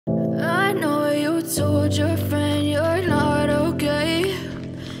told your friend you're not okay?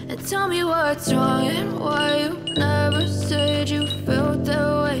 And tell me what's wrong and why you never said you felt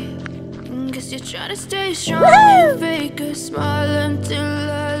that way. Guess you're trying to stay strong and fake a smile until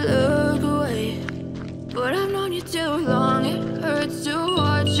I look away. But I've known you too long, it hurts to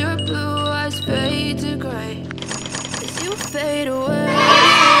watch your blue eyes fade to gray as you fade away.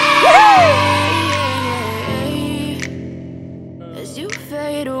 As you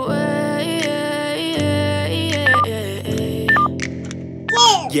fade away.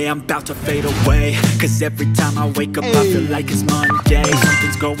 Yeah, I'm about to fade away, cause every time I wake up I feel like it's Monday.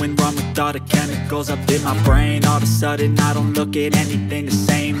 Something's going wrong with all the chemicals up in my brain. All of a sudden I don't look at anything the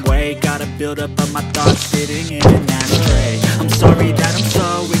same way. Gotta build up of my thoughts sitting in an ashtray. I'm sorry that I'm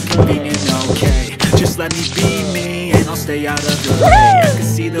so inconvenient, okay? Just let me be me and I'll stay out of your way. I can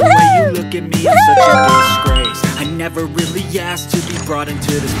see the way you look at me, I'm such a disgrace. I never really asked to be brought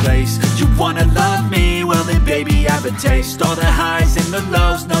into this place. You wanna love me? Well then baby I have a taste. All the highs and the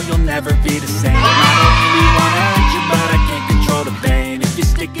lows, no you'll never be the same. I don't really wanna hurt you but I can't control the pain. If you're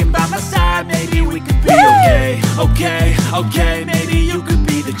sticking by my side maybe we could be okay. Okay, maybe you could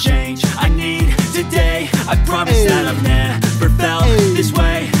be the change I need today. I promise that I've never felt this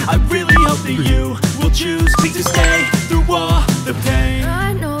way. I really hope that you will choose to stay through all the pain.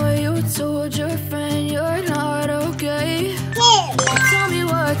 I know you told your friend you're not okay. Tell me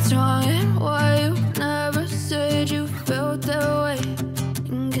what's wrong and why you never said you felt that way.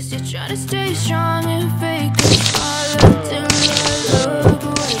 Guess you're trying to stay strong and fake a smile until I look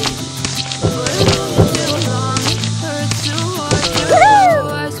away.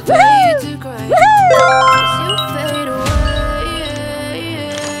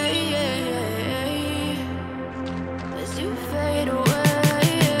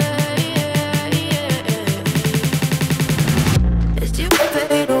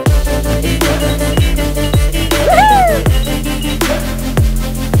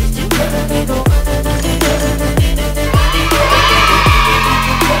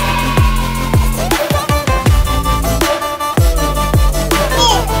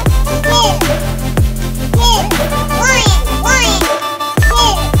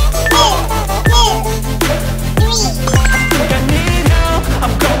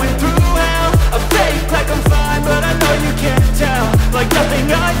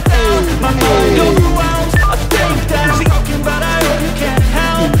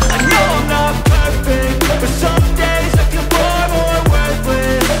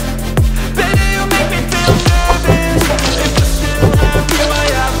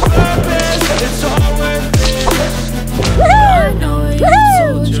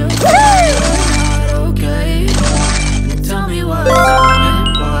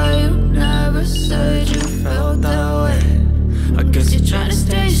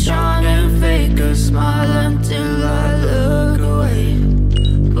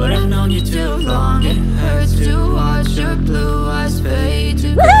 But I know you too long, it hurts to watch your blue eyes fade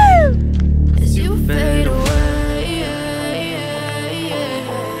to gray as you fade away. As you fade away.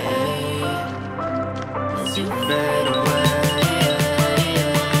 As you fade away.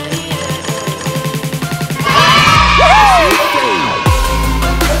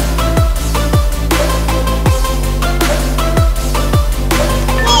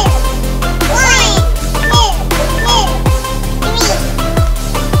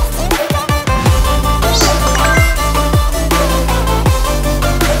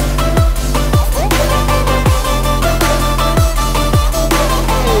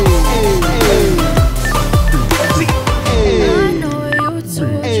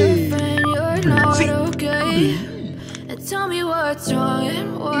 Tell me what's wrong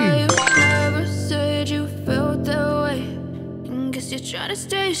and why you never said you felt that way. Guess you're trying to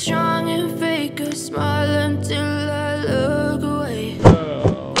stay strong and fake a smile until I look away.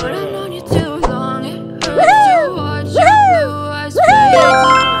 But I've known you too long, it hurts to watch your blue eyes fade to gray.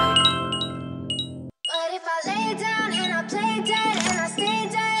 But if I lay down and I play dead and I stay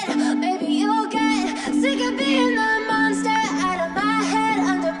dead, maybe you'll get sick of being the monster out of my head,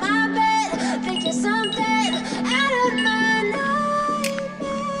 under my bed, thinking something out of my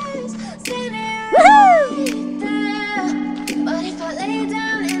nightmares, sitting right there. But if I lay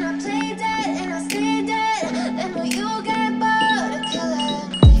down and I play dead and I stay dead, then will you get bored of killing?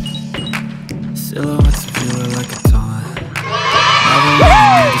 Silhouettes of you are like a taunt. Never really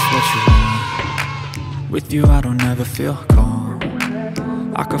know just what you want. With you I don't ever feel calm.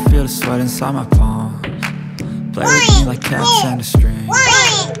 I can feel the sweat inside my palms. Play with me like cats and a string.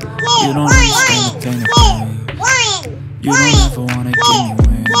 You don't understand the pain of me. You don't ever wanna give me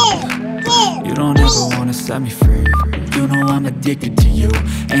wings. You don't ever wanna set me free. You know I'm addicted to you,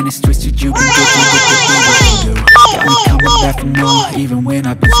 and it's twisted, you can get me with the things that you do. Got me coming back for more, even when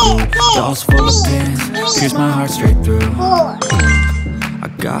I've been screwed. Dolls full of pins, pierce my heart straight through. I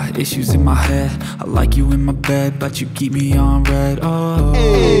got issues in my head, I like you in my bed, but you keep me on red. Oh,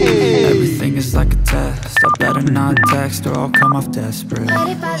 everything is like a test, I better not text or I'll come off desperate. But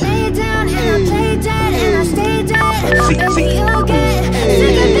if I lay down and I play dead and I stay dead, maybe you'll get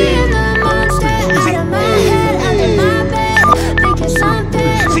sick of being the monster out of my head, under my bed, thinking something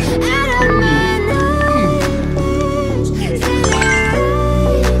out of my nose. Stay right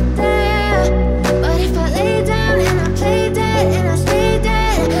there. But if I lay down and I play dead and I stay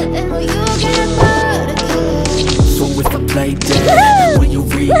dead, then will you get bored again? So if I play dead, will you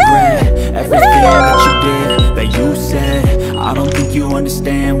regret everything that you did, that you said? I don't think you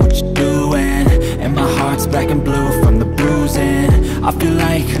understand what you're doing, and my heart's black and blue from the bruising. I feel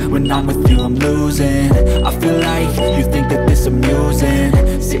like when I'm with you I'm losing. I feel like you think that this amusing,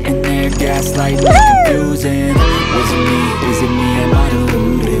 sitting there gaslighting and confusing. Was it me? Is it me? Am I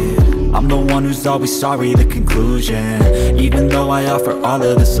deluded? I'm the one who's always sorry, the conclusion. Even though I offer all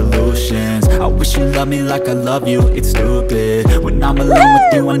of the solutions, I wish you loved me like I love you, it's stupid. When I'm alone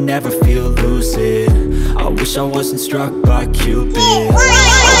with you I never feel lucid. I wish I wasn't struck by Cupid. I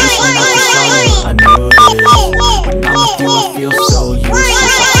wish when I first saw you I knew this. When I'm with you I feel so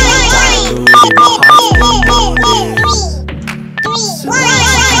useless, I feel diluted, my heart's been wounded. So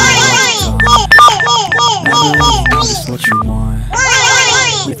never really know just what you want.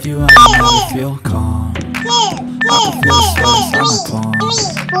 With you I never feel calm, I can feel the sweat inside my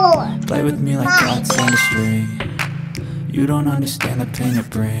palms. Play with me like cats on a string. You don't understand the pain it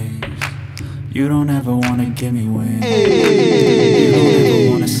brings. You don't ever wanna give me wings. You don't ever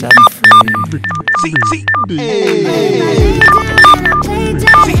wanna set me free. If I lay down and I play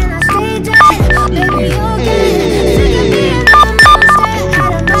dead and I stay dead, maybe you'll get sick of being the monster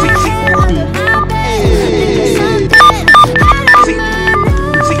out of my head, under my bed, thinking something out of my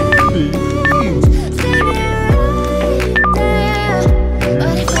nose. Stay right there.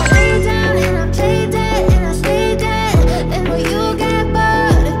 But if I lay down and I play dead and I stay dead, then will you get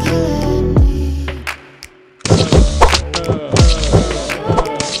bored of killing me?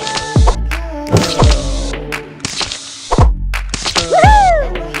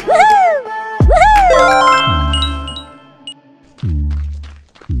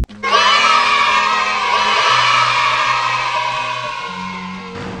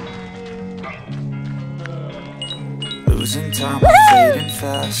 Losing time, I'm fading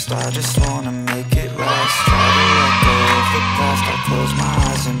fast. I just wanna make it last. Try to let go of the past. I close my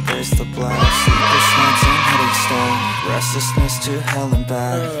eyes, embrace the blast. Sleepless nights and headaches stay. Restlessness to hell and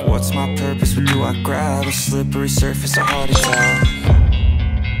back. What's my purpose? What do I grab? A slippery surface, a heart attack.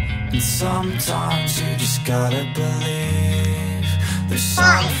 And sometimes you just gotta believe there's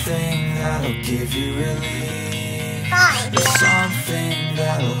something that'll give you relief. There's something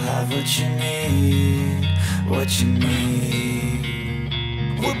that'll have what you need, what you need.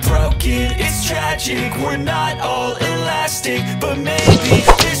 We're broken, it's tragic, we're not all elastic, but maybe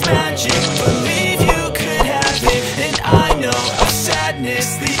there's magic. Believe you could have it, and I know of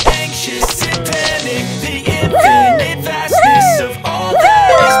sadness, the anxious and panic, the infinite vastness of all that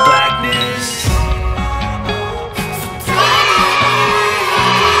is blackness.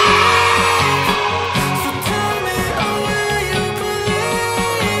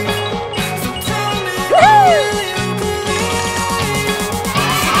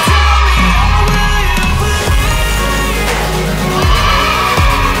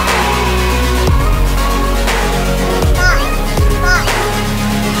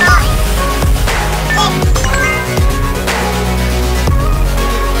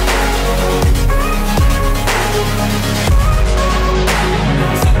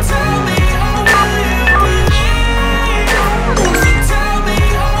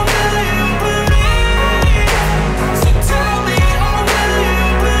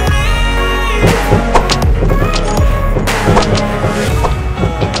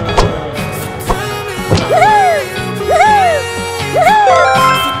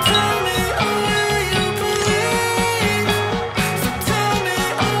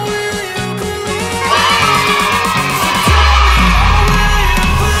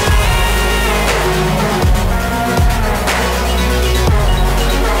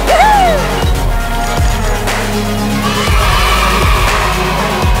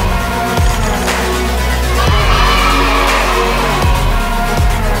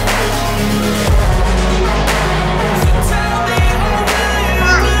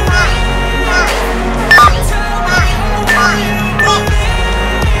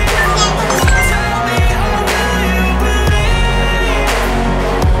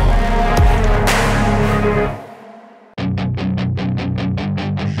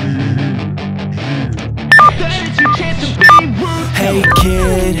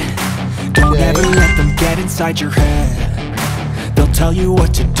 inside your head. They'll tell you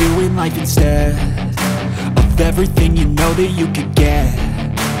what to do in life instead of everything you know that you could get.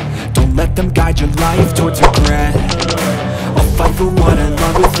 Don't let them guide your life towards regret. I'll fight for what I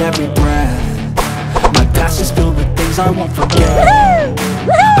love with every breath. My past is filled with things I won't forget.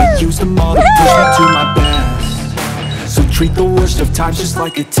 I use them all to push me to my best. So treat the worst of times just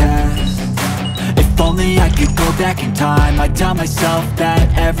like a test. If only I could go back in time, I'd tell myself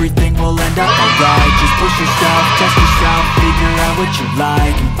that everything will end up alright. Just push yourself, test yourself, figure out what you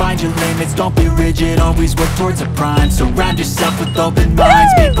like, and find your limits, don't be rigid, always work towards a prime. Surround yourself with open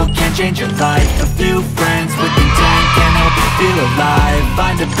minds, people can change your life. A few friends with intent can help you feel alive.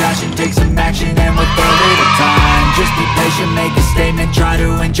 Find a passion, take some action, and with a little time, just be patient, make a statement, try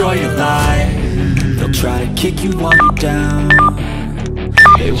to enjoy your life. They'll try to kick you while you're down.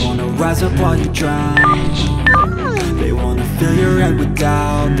 They wanna rise up while you drown. They wanna fill your head with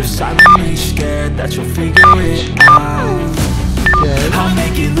doubt. They're silently scared that you'll figure it out. I'll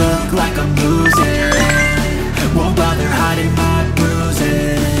make it look like I'm losing, won't bother hiding my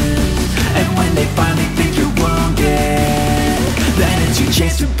bruises. And when they finally think you're wounded, then it's your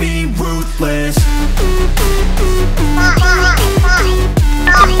chance to be ruthless.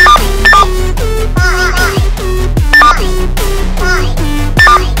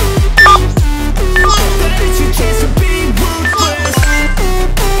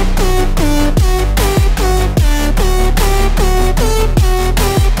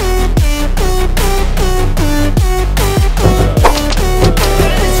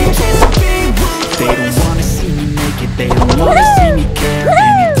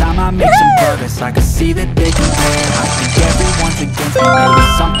 I can see that they compare. I think everyone's against me, maybe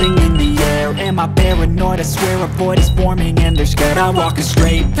something in the air. Am I paranoid? I swear a void is forming and they're scared. I walk a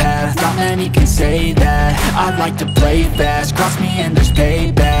straight path, not many can say that. I like to play fast, cross me and there's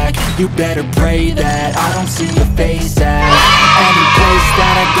payback. You better pray that I don't see your face at any place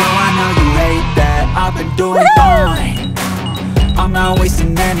that I go. I know you hate that. I've been doing fine, I'm not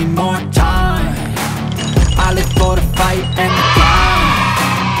wasting any more time. I live for the fight and the grind.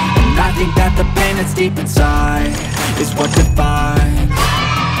 I think that the pain that's deep inside is what defines.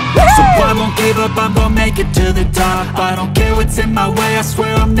 So I won't give up, I'm gonna make it to the top. I don't care what's in my way, I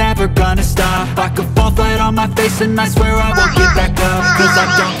swear I'm never gonna stop. I could fall flat on my face and I swear I won't get back up, cause I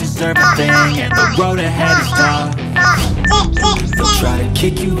don't deserve a thing and the road ahead is tough. They'll try to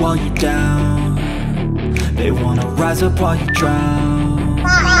kick you while you're down. They wanna rise up while you drown.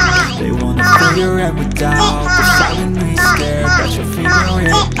 They wanna fill your head with doubt. They're silently scared that you'll figure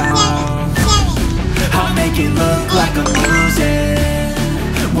it out. I'll make it look like I'm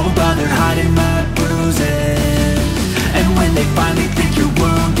losing, won't bother hiding my bruises. And when they finally think you're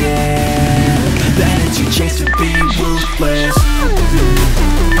wounded, then it's your chance to be ruthless.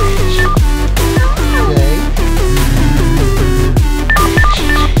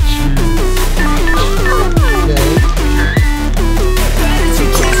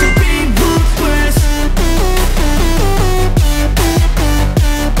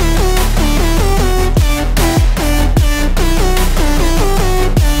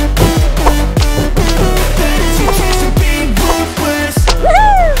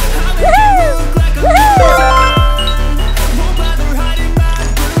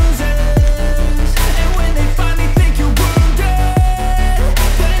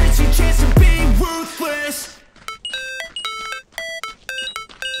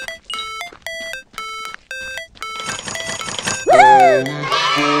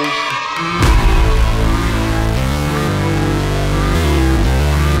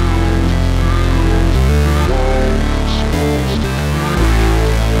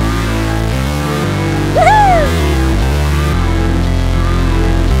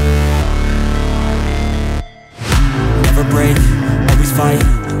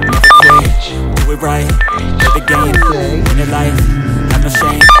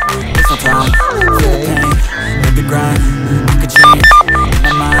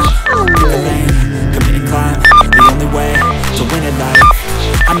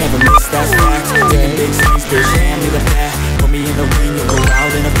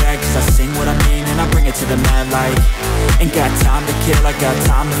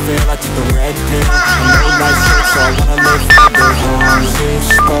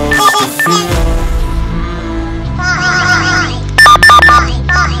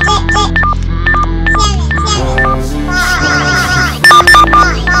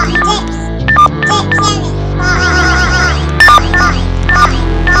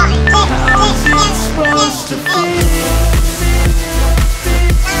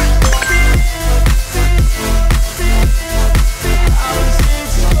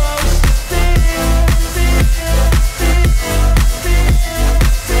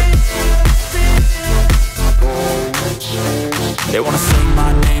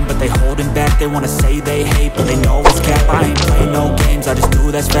 They wanna say they hate, but they know it's cap. I ain't play no games, I just do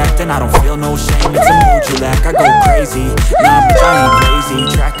that's fact. And I don't feel no shame, it's a mood you lack. I go crazy, nah bitch I ain't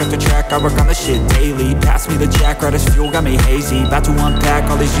lazy. Track after track, I work on the shit daily. Pass me the jack, right as fuel, got me hazy. About to unpack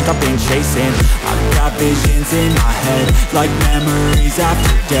all these youth I've been chasing. I've got visions in my head, like memories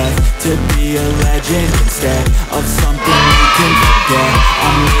after death. To be a legend instead of something we can forget.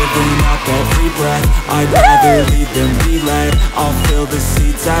 I'm living up every breath, I'd rather lead than be led. I'll fill the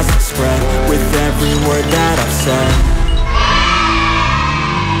seats as I spread, with every word that I've said.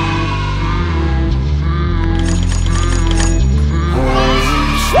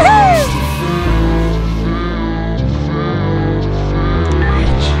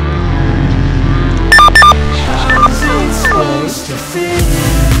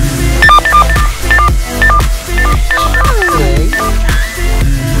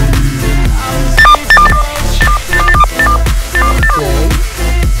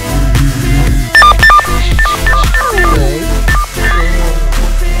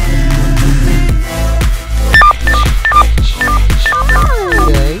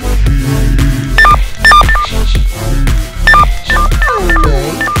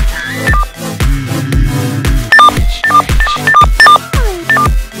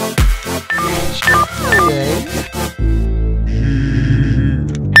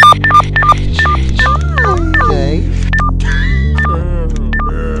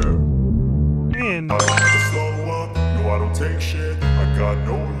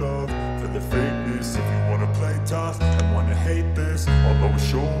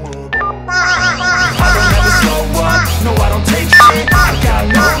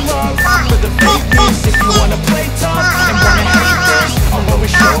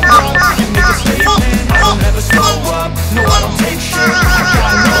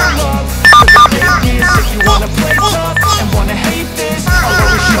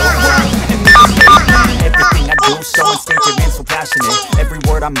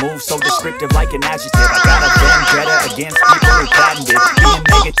 I move so descriptive like an adjective. I got a vendetta against people who patent it. Being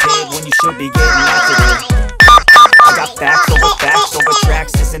negative when you should be getting active. I got facts over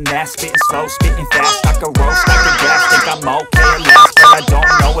tracks. Isn't that spitting slow, spitting fast? I can roast, I can gas. Think I'm okay at last, but I don't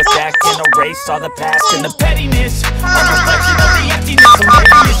know if that can erase all the past and the pettiness. A reflection of the emptiness.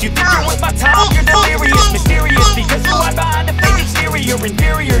 Hilarious, you think you're with my time, you're delirious. Mysterious, because you hide behind a fake exterior.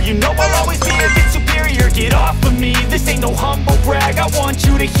 Inferior, you know I'll always be a bit superior. Get off of me, this ain't no humble brag. I want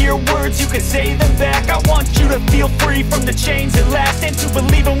you to hear words, you can say them back. I want you to feel free from the chains at last, and to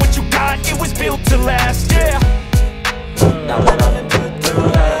believe in what you got, it was built to last, yeah. Now that I've been put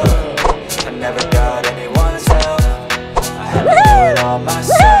through hell, I never got anyone's help. I had to do it all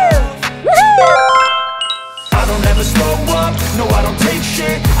myself. I don't ever slow up, no I don't take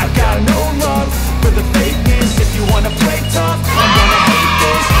shit. I got no love for the fakeness. If you wanna play tough and wanna hate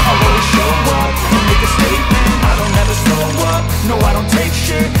this, I'll always show up and make a statement. I don't ever slow up, no I don't take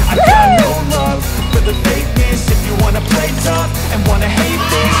shit. I got no love for the fakeness. If you wanna play tough and wanna hate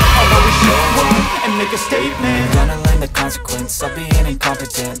this, I'll always show up and make a statement. Gonna learn the consequence of being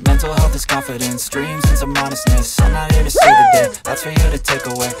incompetent. Mental health is confidence, dreams and some honestness. I'm not here to save the day, that's for you to take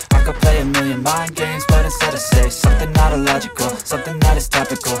away. I could play a million mind games, but instead I say something not illogical, something that is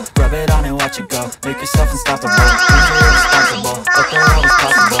topical. Rub it on and watch it go, make yourself unstoppable. Dreams are irresponsible, but they're always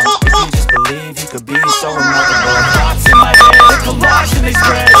possible. If you just believe, you could be so remarkable. Thoughts in my head, a collage and they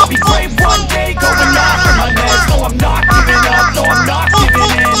spread. I'll be great one day, going off in my meds. No, I'm not giving up, no, I'm not giving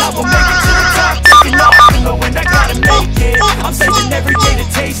in. I will make it to the top, taking off in the wind. I gotta make it, I'm saving every day to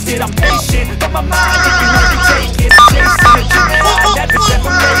taste it. I'm patient, but my mind, it can only take it. I'm chasing a dream that I never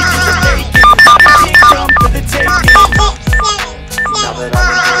separated to make it. My kingdom for the taking. Now that I've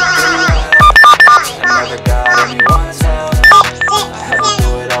been put through hell, I never got anyone's help. I had to do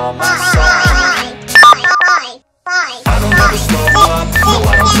it all myself. I don't ever slow up, no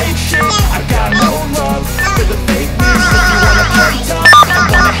I don't take shit. I got no love for the fakeness. If you wanna play tough and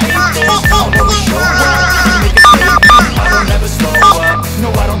wanna hate this, I'll always show up and make a statement. I don't ever slow up, no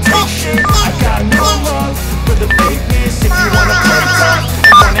I don't take shit. I got no love for the fakeness. If you wanna play tough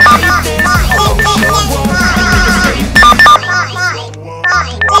and wanna hate this, I'll always show up and make a statement. I don't take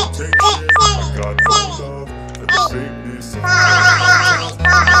shit. I got no love for the fakeness. If you wanna play tough,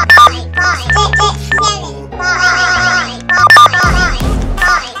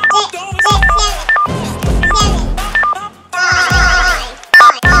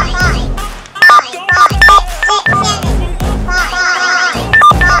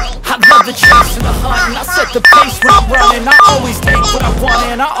 The chase and the hunt, and I set the pace when I'm running. I always think what I want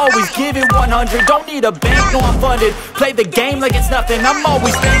and I always give it 100. Don't need a bank, no I'm funded. Play the game like it's nothing. I'm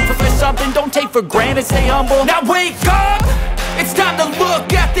always thankful for something. Don't take for granted, stay humble. Now wake up! It's time to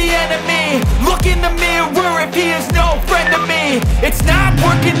look at the enemy. Look in the mirror if he is no friend to me. It's not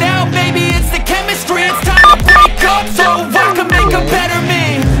working out, maybe it's the chemistry. It's time to break up so I can make a better me.